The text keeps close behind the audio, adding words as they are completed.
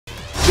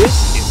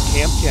This is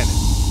Kamp Kenan.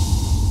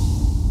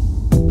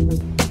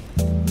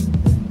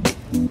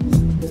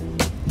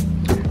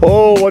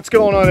 Oh, what's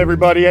going on,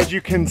 everybody? As you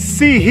can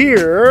see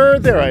here,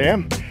 there I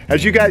am.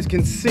 As you guys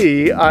can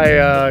see,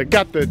 I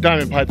got the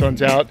diamond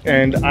pythons out,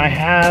 and I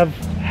have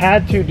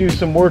had to do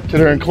some work to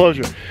their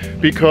enclosure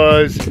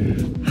because,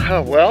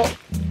 well,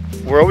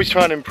 we're always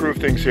trying to improve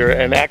things here,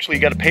 and actually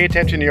you got to pay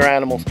attention to your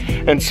animals.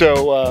 And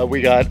so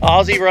we got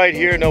Ozzy right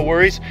here, no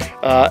worries.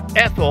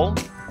 Ethel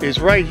is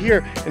right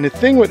here, and the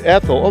thing with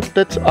Ethel, oh,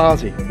 that's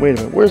Ozzy. Wait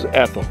a minute, where's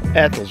Ethel?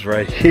 Ethel's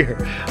right here.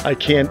 I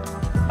can't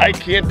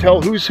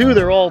tell who's who.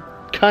 They're all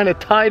kind of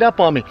tied up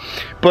on me.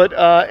 But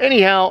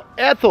anyhow,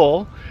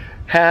 Ethel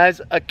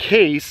has a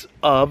case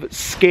of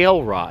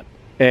scale rot,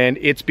 and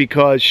it's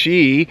because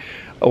she,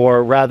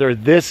 or rather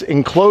this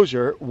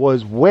enclosure,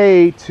 was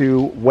way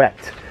too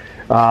wet.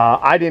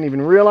 I didn't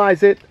even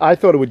realize it. I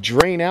thought it would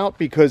drain out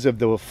because of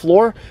the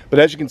floor, but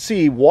as you can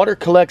see, water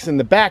collects in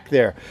the back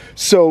there.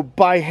 So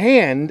by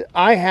hand,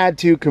 I had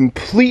to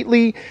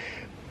completely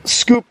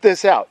scoop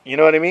this out. You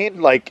know what I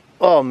mean? Like,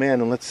 oh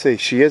man, and let's see,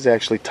 she is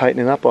actually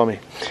tightening up on me.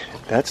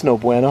 That's no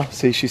bueno.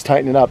 See, she's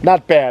tightening up.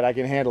 Not bad, I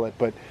can handle it,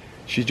 but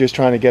she's just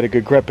trying to get a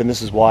good grip, and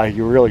this is why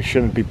you really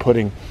shouldn't be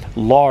putting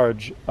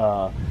large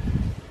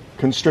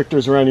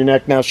constrictors around your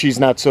neck. Now, she's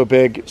not so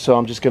big, so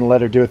I'm just gonna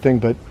let her do a thing,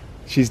 but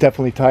she's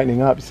definitely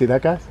tightening up. You see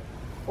that, guys?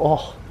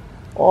 Oh,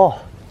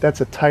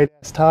 that's a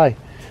tight-ass tie.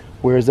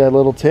 Where's that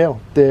little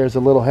tail? There's a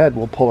little head.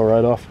 We'll pull her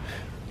right off.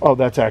 Oh,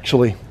 that's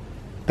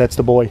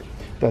the boy.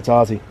 That's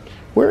Ozzy.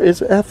 Where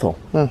is Ethel?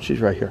 Oh,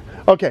 she's right here.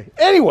 Okay,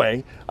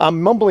 anyway, I'm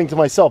mumbling to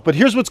myself, but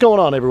here's what's going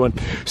on, everyone.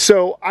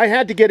 So I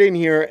had to get in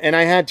here, and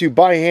I had to,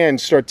 by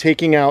hand, start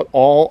taking out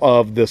all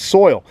of the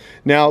soil.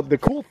 Now, the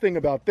cool thing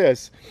about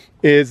this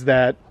is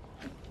that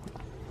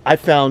I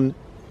found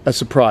a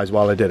surprise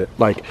while I did it.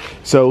 Like,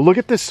 so look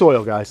at this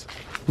soil, guys.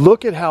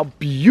 Look at how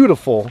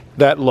beautiful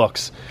that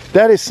looks.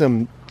 That is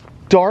some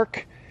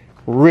dark,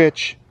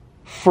 rich,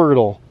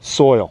 fertile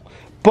soil.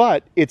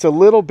 But it's a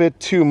little bit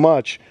too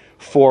much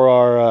for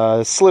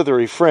our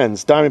slithery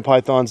friends. Diamond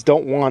pythons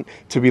don't want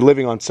to be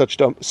living on such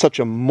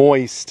a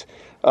moist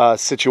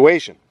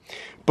situation.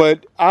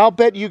 But I'll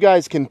bet you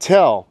guys can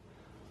tell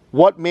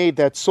what made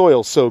that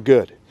soil so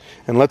good.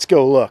 And let's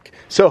go look.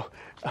 So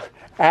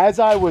as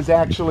I was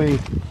actually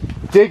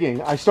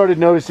digging, I started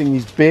noticing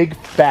these big,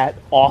 fat,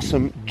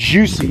 awesome,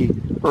 juicy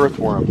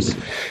earthworms.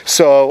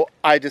 So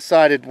I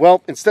decided,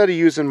 well, instead of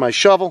using my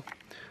shovel,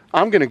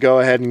 I'm gonna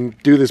go ahead and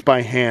do this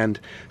by hand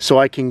so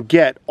I can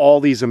get all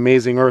these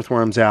amazing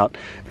earthworms out.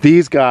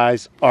 These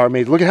guys are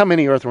amazing. Look at how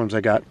many earthworms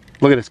I got.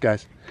 Look at this,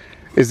 guys.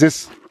 Is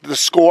this the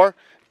score?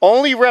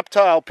 Only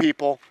reptile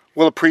people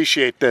will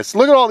appreciate this.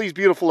 Look at all these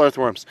beautiful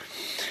earthworms.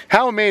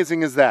 How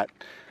amazing is that?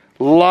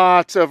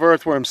 Lots of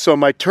earthworms. So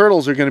my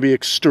turtles are gonna be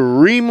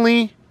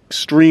extremely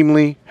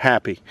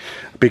happy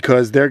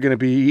because they're gonna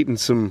be eating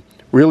some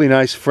really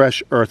nice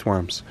fresh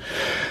earthworms.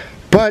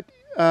 But,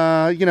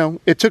 you know,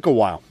 it took a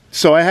while.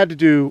 So I had to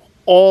do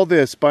all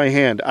this by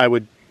hand. I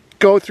would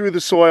go through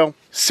the soil,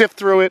 sift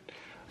through it,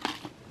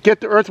 get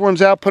the earthworms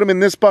out, put them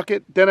in this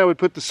bucket, then I would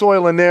put the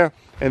soil in there,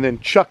 and then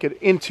chuck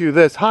it into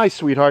this. Hi,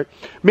 sweetheart.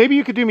 Maybe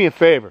you could do me a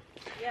favor.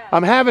 Yeah.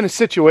 I'm having a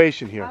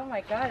situation here. Oh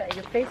my God,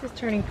 your face is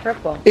turning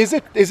purple. Is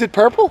it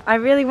purple? I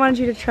really wanted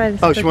you to try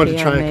this cookie. Oh, she wanted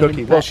to try a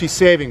cookie. Well, she's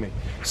saving me.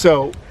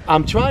 So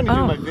I'm trying to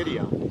do my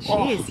video.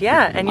 Jeez,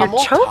 yeah, and you're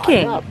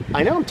choking.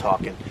 I know I'm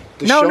talking.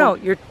 No,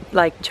 you're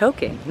like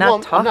choking,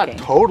 not talking. I'm not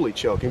totally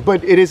choking,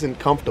 but it isn't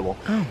comfortable.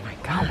 Oh my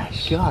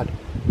gosh. Oh my God.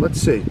 Let's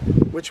see.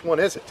 Which one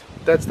is it?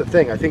 That's the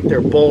thing. I think they're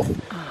both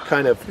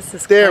kind of... This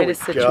is there quite we a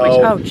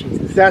situation. go. Oh,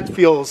 Jesus. That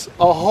feels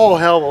a whole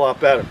hell of a lot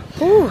better.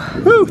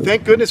 Whew,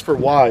 thank goodness for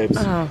wives.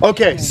 Oh,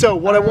 okay, so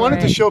what I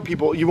wanted to show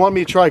people, you want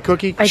me to try a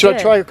cookie? Should I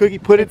try your cookie?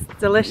 It's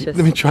delicious.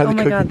 Let me try the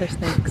cookie. Oh my God, there's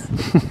snakes.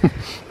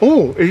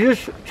 Oh, is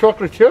this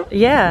chocolate chip?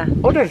 Yeah.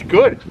 Oh, that's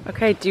good.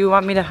 Okay, do you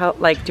want me to help,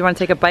 like, do you want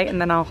to take a bite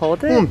and then I'll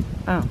hold it?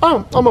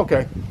 Oh, I'm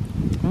okay.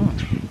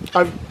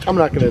 I'm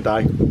not gonna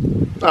die.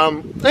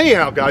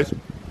 Anyhow, guys,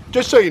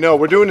 just so you know,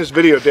 we're doing this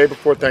video day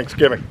before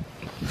Thanksgiving.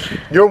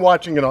 You're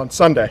watching it on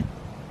Sunday.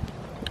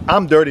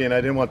 I'm dirty and I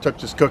didn't want to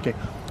touch this cookie.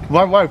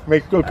 My wife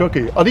makes good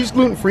cookie. Are these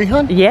gluten-free,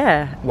 hon?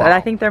 Yeah, wow. But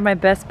I think they're my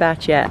best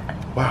batch yet.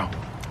 Wow.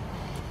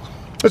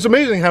 It's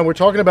amazing how we're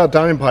talking about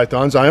diamond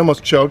pythons. I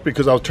almost choked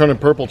because I was turning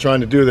purple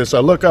trying to do this. I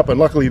look up and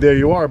luckily there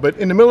you are. But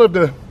in the middle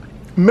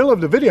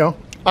of the video,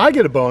 I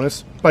get a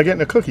bonus by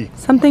getting a cookie.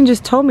 Something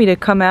just told me to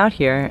come out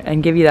here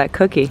and give you that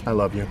cookie. I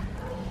love you.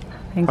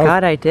 Thank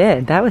God I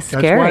did. That was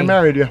scary. That's why I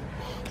married you.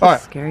 All right.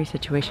 Scary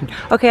situation.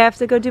 Okay, I have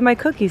to go do my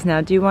cookies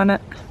now. Do you want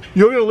to?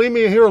 You're going to leave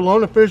me here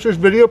alone to finish this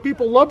video?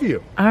 People love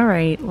you. All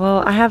right.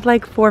 Well, I have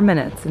like 4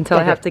 minutes until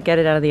I have to get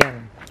it out of the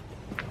oven.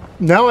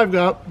 Now I've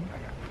got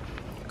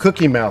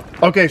cookie mouth.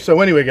 Okay, so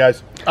anyway,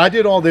 guys, I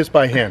did all this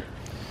by hand.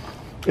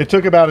 It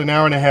took about an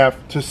hour and a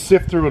half to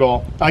sift through it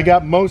all. I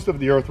got most of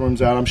the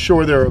earthworms out. I'm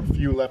sure there are a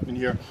few left in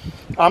here.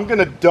 I'm going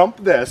to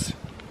dump this,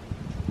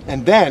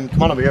 and then,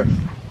 come on over here,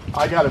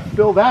 I got to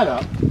fill that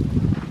up.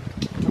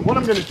 And what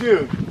I'm going to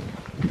do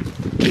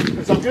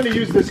is I'm I'm gonna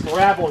use this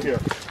gravel here.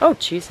 Oh,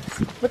 Jesus.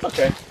 That's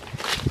okay.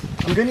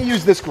 I'm gonna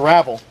use this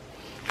gravel,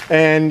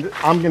 and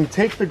I'm gonna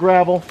take the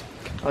gravel.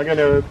 I'm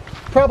gonna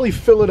probably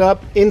fill it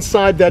up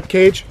inside that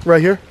cage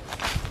right here.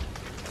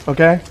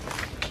 Okay,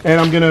 and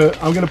I'm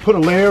gonna put a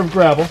layer of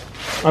gravel.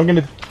 I'm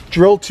gonna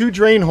drill 2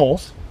 drain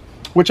holes,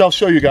 which I'll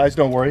show you guys.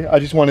 Don't worry. I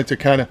just wanted to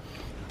kind of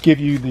give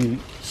you the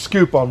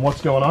scoop on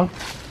what's going on.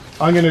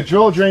 I'm gonna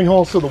drill a drain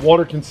hole so the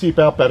water can seep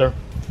out better.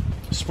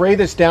 Spray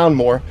this down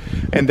more,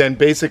 and then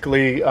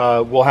basically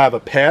we'll have a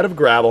pad of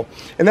gravel,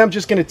 and then I'm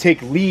just going to take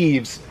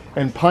leaves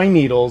and pine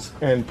needles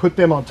and put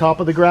them on top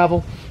of the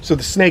gravel so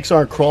the snakes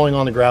aren't crawling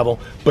on the gravel,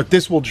 but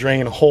this will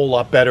drain a whole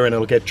lot better and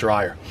it'll get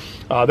drier.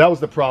 That was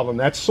the problem.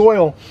 That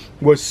soil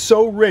was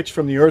so rich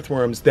from the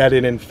earthworms that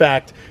it in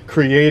fact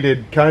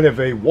created kind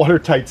of a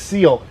watertight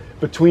seal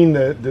between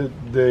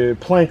the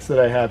planks that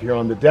I have here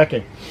on the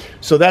decking.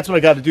 So that's what I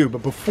got to do.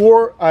 But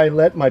before I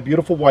let my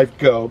beautiful wife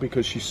go,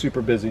 because she's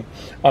super busy,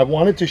 I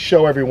wanted to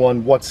show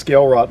everyone what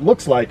scale rot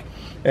looks like.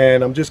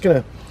 And I'm just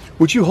gonna,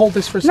 would you hold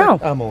this for a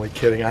second? No. I'm only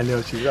kidding. I know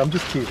I'm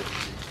just teasing.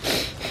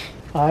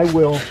 I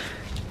will,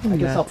 I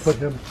guess I'll put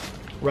him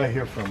right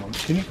here for a moment.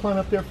 Can you climb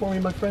up there for me,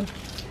 my friend?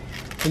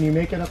 Can you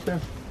make it up there?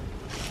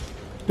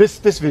 This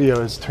video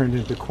has turned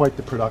into quite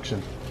the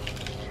production.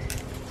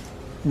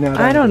 No,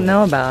 I don't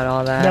know about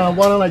all that. Now,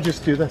 why don't I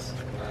just do this?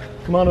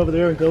 Come on over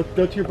there and go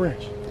to your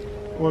branch.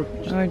 Or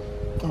just,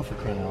 oh, for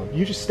crying out loud.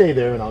 You just stay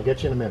there and I'll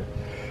get you in a minute.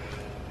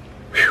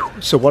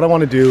 Whew. So what I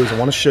want to do is I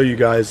want to show you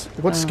guys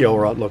what scale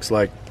rot looks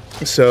like.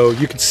 So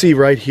you can see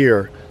right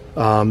here,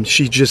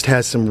 she just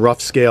has some rough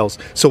scales.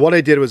 So what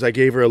I did was I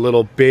gave her a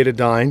little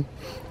betadine,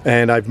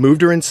 and I've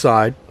moved her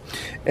inside.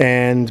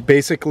 And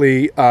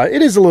basically,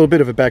 it is a little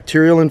bit of a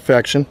bacterial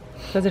infection.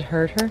 Does it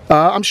hurt her?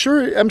 I'm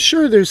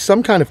sure there's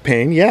some kind of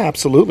pain. Yeah,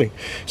 absolutely.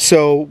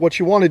 So what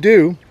you want to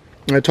do,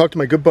 and I talked to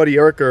my good buddy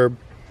Eric Erb,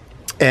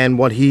 and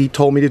what he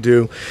told me to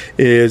do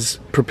is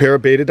prepare a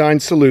betadine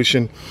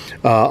solution,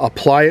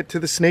 apply it to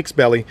the snake's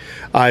belly.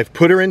 I've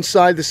put her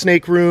inside the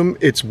snake room.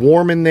 It's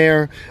warm in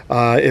there.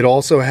 It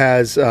also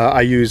has,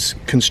 I use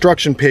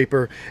construction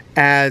paper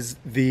as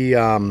the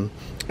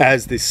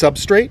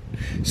substrate.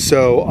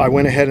 So I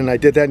went ahead and I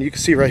did that, and you can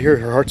see right here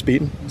her heart's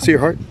beating. See her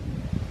heart?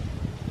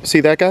 See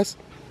that, guys?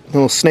 A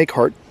little snake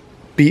heart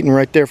beating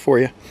right there for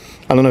you.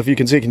 I don't know if you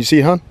can see. Can you see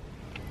it, hon?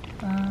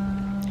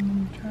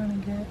 I'm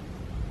trying to get...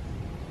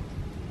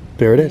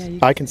 There it is. Yeah,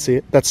 I can see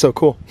it. That's so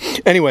cool.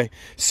 Anyway,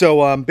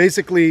 so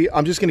basically,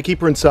 I'm just going to keep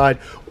her inside.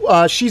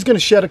 She's going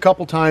to shed a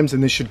couple times,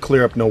 and this should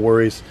clear up, no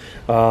worries.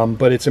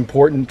 But it's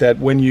important that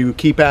when you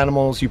keep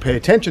animals, you pay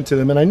attention to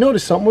them. And I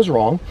noticed something was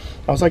wrong.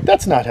 I was like,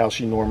 that's not how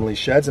she normally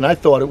sheds. And I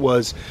thought it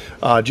was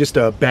just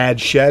a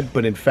bad shed,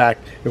 but in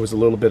fact, it was a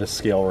little bit of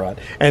scale rot.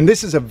 And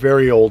this is a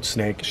very old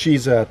snake.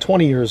 She's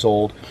 20 years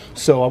old.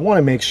 So I want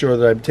to make sure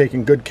that I'm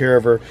taking good care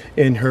of her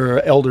in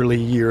her elderly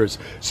years.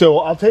 So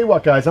I'll tell you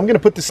what, guys, I'm going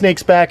to put the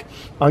snakes back.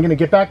 I'm going to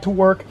get back to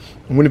work.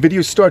 And when the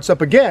video starts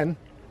up again,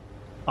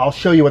 I'll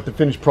show you what the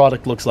finished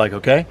product looks like,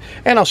 okay?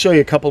 And I'll show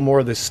you a couple more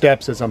of the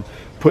steps as I'm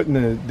putting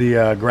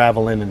the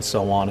gravel in and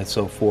so on and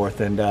so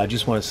forth. And I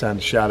just want to send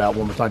a shout out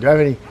one more time. Do I have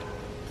any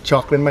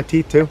chocolate in my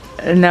teeth too?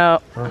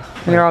 No,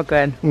 they're all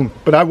good.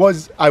 But I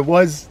was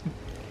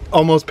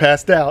almost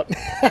passed out.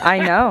 I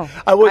know.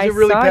 I wasn't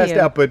really passed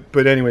out,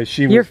 but anyway,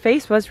 your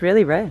face was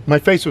really red. My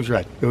face was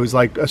red. It was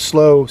like a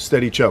slow,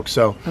 steady choke.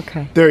 So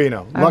okay, there you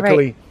know. All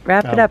luckily, right.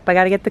 Wrap it up. I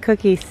gotta get the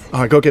cookies. All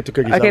right, go get the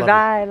cookies. Okay,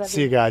 bye.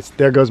 See you guys.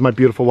 There goes my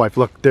beautiful wife.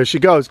 Look, there she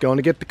goes, going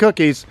to get the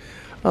cookies.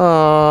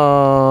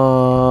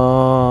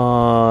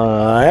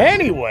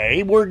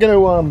 Anyway, we're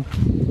gonna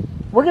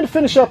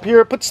finish up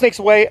here, put the snakes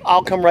away.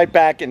 I'll come right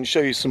back and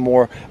show you some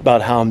more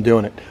about how I'm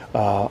doing it.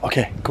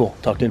 Okay, cool.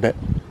 Talk to you in a bit.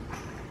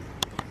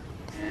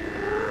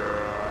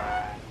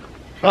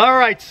 All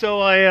right,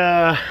 so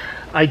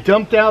I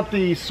dumped out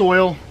the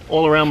soil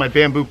all around my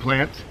bamboo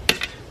plants,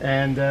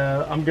 and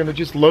I'm gonna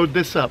just load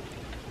this up.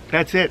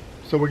 That's it.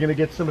 So we're gonna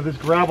get some of this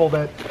gravel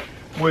that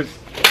was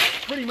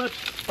pretty much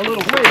a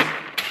little waste,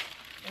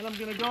 and I'm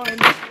gonna go ahead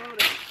and just load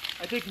it.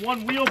 I think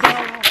one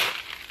wheelbarrow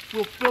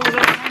will fill it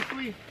up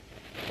nicely,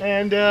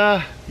 and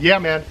yeah,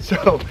 man.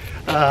 So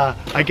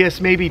I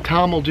guess maybe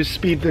Tom will just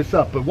speed this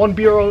up, but one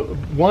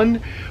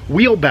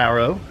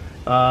wheelbarrow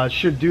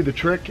should do the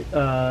trick,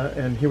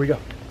 and here we go.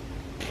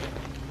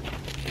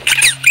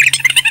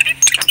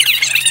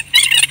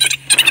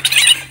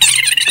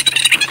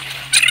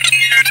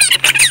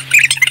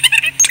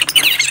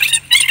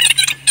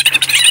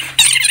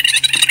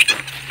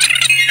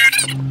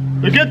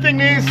 The good thing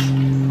is,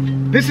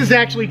 this is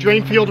actually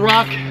drain field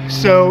rock,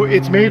 so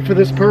it's made for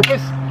this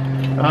purpose.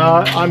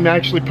 I'm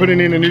actually putting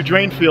in a new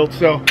drain field,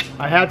 so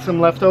I had some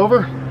left over,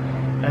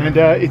 and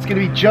it's going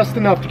to be just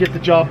enough to get the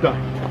job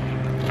done.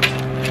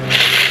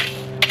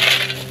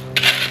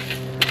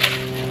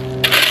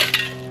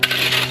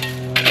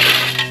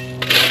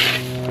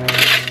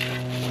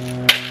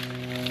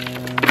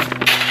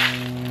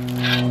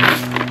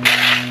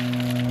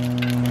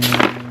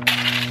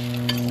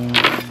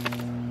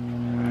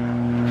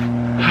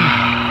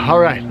 All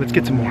right, let's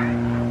get some more.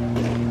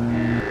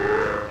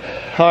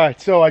 All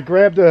right, so I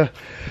grabbed a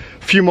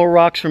few more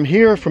rocks from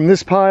here, from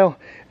this pile,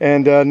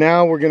 and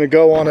now we're gonna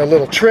go on a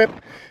little trip.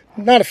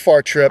 Not a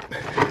far trip,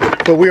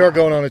 but we are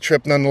going on a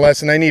trip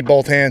nonetheless, and I need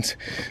both hands.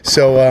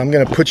 So I'm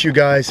gonna put you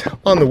guys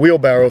on the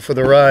wheelbarrow for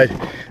the ride.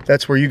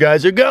 That's where you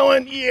guys are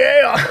going,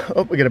 yeah!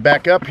 Oh, we gotta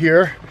back up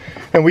here,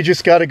 and we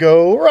just gotta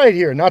go right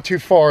here, not too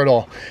far at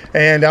all.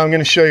 And I'm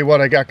gonna show you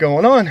what I got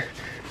going on.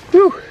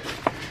 Whew,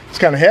 it's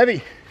kind of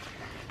heavy.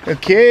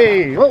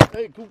 Okay, oh,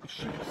 hey,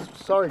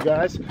 sorry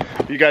guys.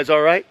 You guys all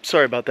right?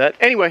 Sorry about that.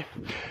 Anyway,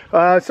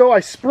 so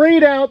I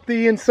sprayed out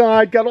the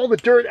inside, got all the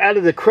dirt out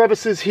of the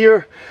crevices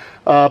here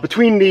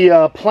between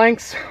the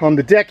planks on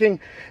the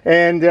decking,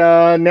 and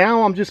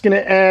now I'm just going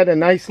to add a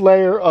nice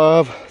layer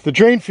of the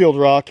drain field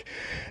rock,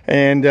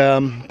 and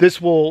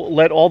this will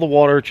let all the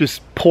water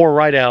just pour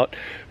right out,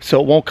 so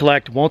it won't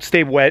collect, won't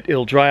stay wet,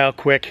 it'll dry out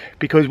quick,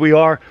 because we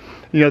are,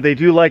 you know, they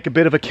do like a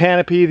bit of a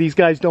canopy. These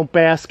guys don't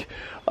bask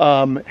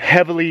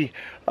heavily,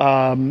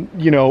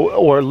 you know,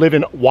 or live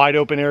in wide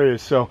open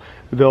areas, so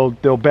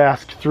they'll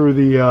bask through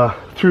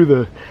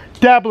the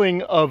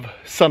dabbling of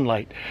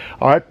sunlight.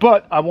 All right,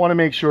 but I want to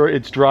make sure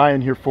it's dry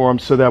in here for them,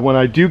 so that when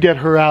I do get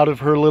her out of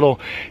her little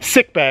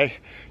sick bay,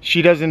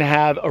 she doesn't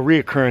have a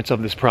reoccurrence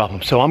of this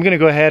problem. So I'm gonna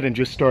go ahead and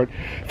just start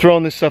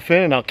throwing this stuff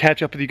in, and I'll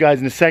catch up with you guys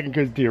in a second,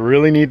 because do you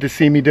really need to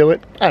see me do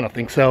it? I don't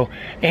think so.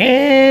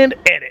 And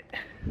edit.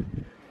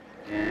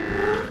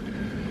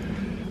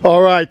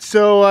 All right,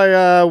 so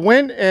I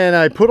went and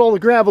I put all the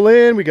gravel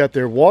in. We got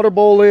their water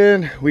bowl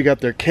in. We got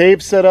their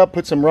cave set up,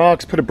 put some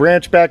rocks, put a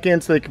branch back in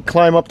so they can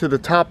climb up to the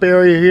top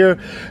area here.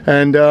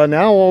 And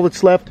now all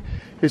that's left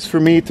is for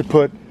me to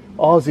put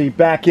Ozzy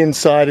back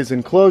inside his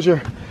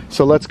enclosure.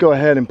 So let's go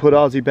ahead and put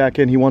Ozzy back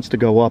in. He wants to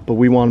go up, but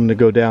we want him to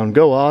go down.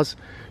 Go, Oz.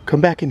 Come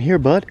back in here,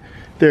 bud.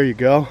 There you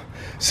go.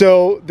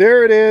 So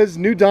there it is,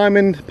 new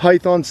diamond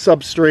python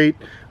substrate.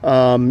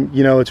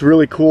 You know, it's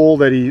really cool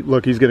that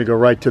he's gonna go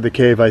right to the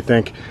cave, I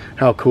think.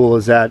 How cool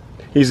is that?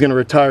 He's gonna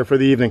retire for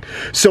the evening.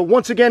 So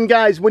once again,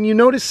 guys, when you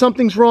notice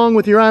something's wrong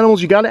with your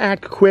animals, you gotta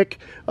act quick,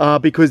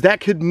 because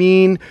that could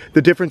mean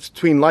the difference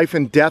between life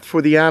and death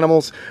for the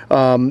animals.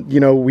 You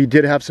know, we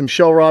did have some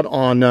shell rot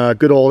on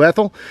good old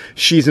Ethel.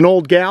 She's an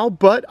old gal,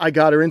 but I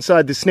got her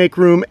inside the snake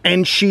room,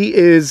 and she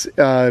is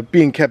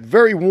being kept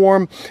very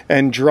warm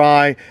and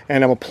dry,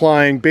 and I'm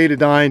applying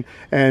betadine,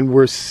 and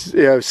we're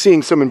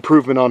seeing some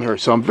improvement on her.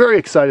 So I'm very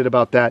excited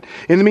about that.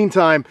 In the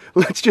meantime,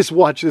 let's just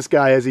watch this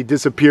guy as he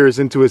disappears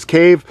into his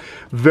cave.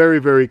 Very,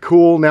 very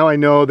cool. Now I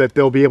know that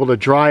they'll be able to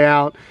dry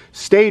out,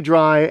 stay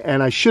dry,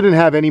 and I shouldn't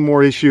have any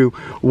more issue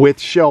with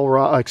scale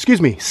rot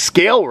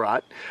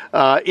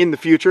in the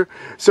future.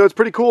 So it's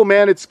pretty cool,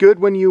 man. It's good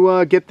when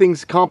you get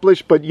things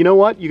accomplished, but you know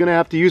what? You're gonna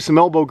have to use some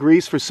elbow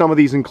grease for some of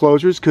these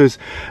enclosures, because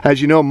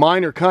as you know,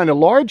 mine are kind of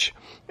large,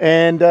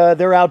 and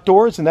they're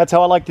outdoors, and that's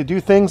how I like to do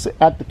things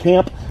at the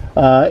camp.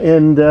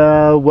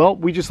 Well,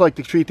 we just like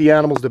to treat the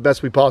animals the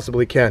best we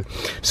possibly can.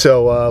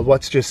 So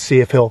let's just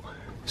see if he'll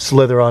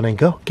slither on in.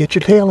 Go, get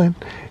your tail in.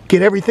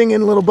 Get everything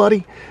in, little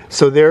buddy.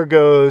 So there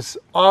goes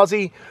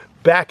Ozzy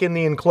back in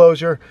the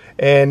enclosure,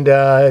 and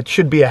it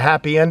should be a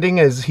happy ending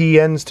as he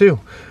ends too.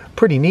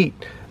 Pretty neat.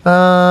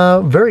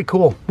 Very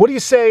cool. What do you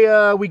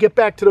say we get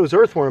back to those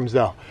earthworms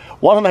though?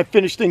 Why don't I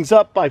finish things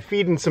up by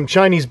feeding some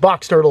Chinese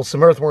box turtles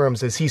some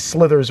earthworms as he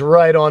slithers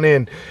right on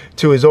in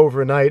to his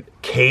overnight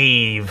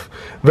cave.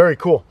 Very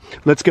cool.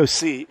 Let's go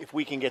see if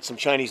we can get some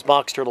Chinese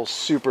box turtles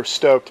super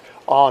stoked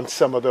on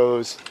some of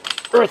those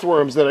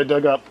earthworms that I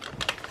dug up.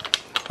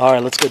 All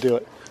right, let's go do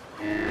it.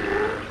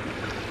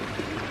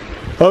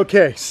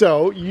 Okay,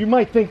 so you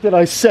might think that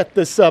I set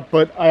this up,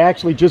 but I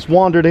actually just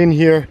wandered in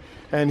here,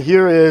 and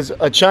here is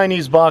a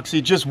Chinese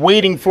boxy just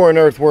waiting for an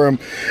earthworm.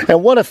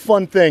 And what a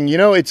fun thing. You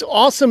know, it's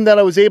awesome that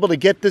I was able to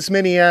get this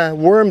many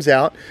worms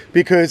out,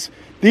 because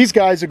these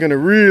guys are going to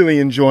really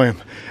enjoy them.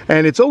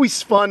 And it's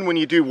always fun when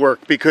you do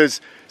work,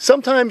 because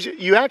sometimes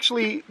you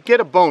actually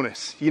get a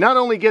bonus. You not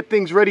only get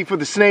things ready for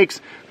the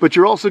snakes, but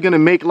you're also going to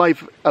make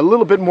life a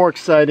little bit more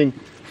exciting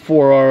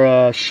for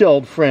our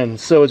shelled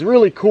friends. So it's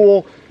really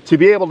cool to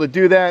be able to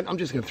do that. I'm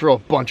just gonna throw a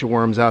bunch of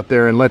worms out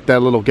there and let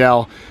that little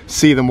gal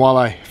see them while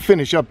I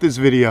finish up this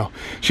video.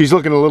 She's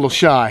looking a little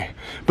shy.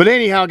 But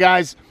anyhow,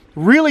 guys,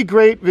 really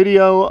great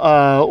video,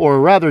 or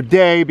rather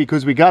day,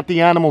 because we got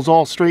the animals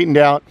all straightened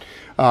out.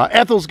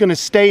 Ethel's gonna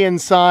stay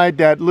inside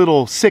that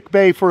little sick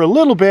bay for a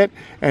little bit,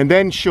 and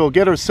then she'll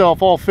get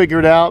herself all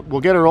figured out.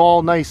 We'll get her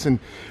all nice and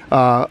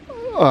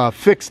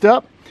fixed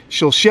up.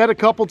 She'll shed a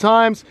couple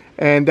times,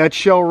 and that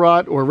shell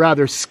rot, or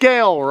rather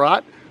scale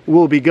rot,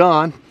 will be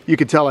gone. You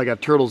can tell I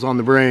got turtles on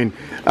the brain.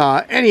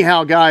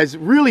 Anyhow, guys,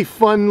 really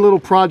fun little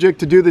project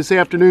to do this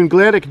afternoon.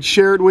 Glad I could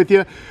share it with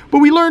you. But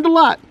we learned a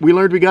lot. We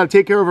learned we got to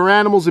take care of our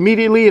animals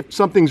immediately if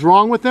something's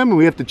wrong with them, and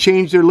we have to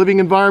change their living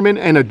environment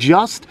and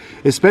adjust,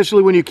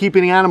 especially when you're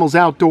keeping animals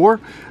outdoor.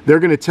 They're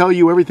going to tell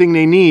you everything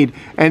they need.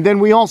 And then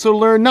we also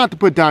learned not to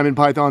put diamond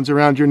pythons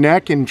around your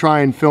neck and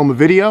try and film a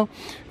video,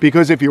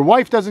 because if your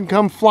wife doesn't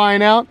come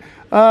flying out,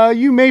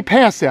 you may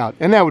pass out,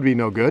 and that would be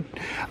no good.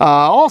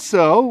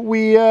 Also,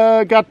 we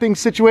got things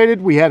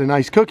situated. We had a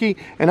nice cookie,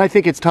 and I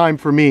think it's time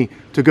for me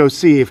to go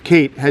see if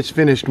Kate has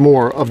finished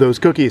more of those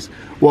cookies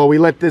while we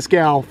let this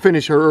gal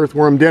finish her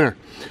earthworm dinner.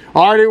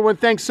 All right, everyone,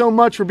 thanks so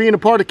much for being a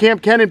part of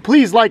Kamp Kenan.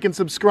 Please like and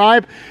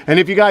subscribe. And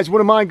if you guys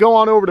wouldn't mind, go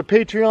on over to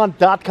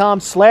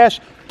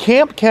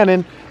patreon.com/Kamp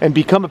Kenan and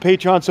become a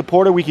Patreon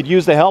supporter. We could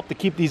use the help to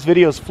keep these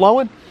videos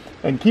flowing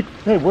and keep,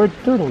 hey, where'd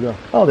Turtle go?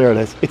 Oh, there it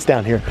is. It's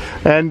down here.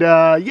 And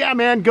yeah,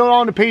 man, go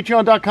on to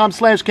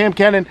patreon.com/Kamp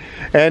Kenan.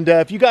 And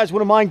if you guys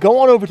wouldn't mind, go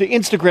on over to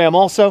Instagram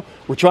also.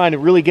 We're trying to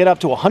really get up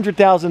to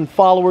 100,000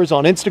 followers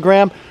on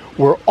Instagram.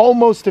 We're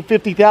almost to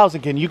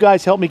 50,000. Can you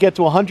guys help me get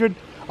to 100?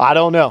 I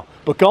don't know.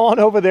 But go on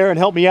over there and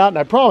help me out, and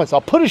I promise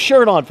I'll put a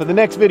shirt on for the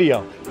next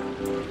video.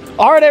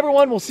 All right,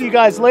 everyone, we'll see you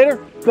guys later.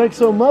 Thanks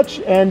so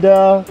much, and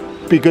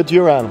be good to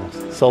your animals.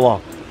 So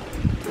long.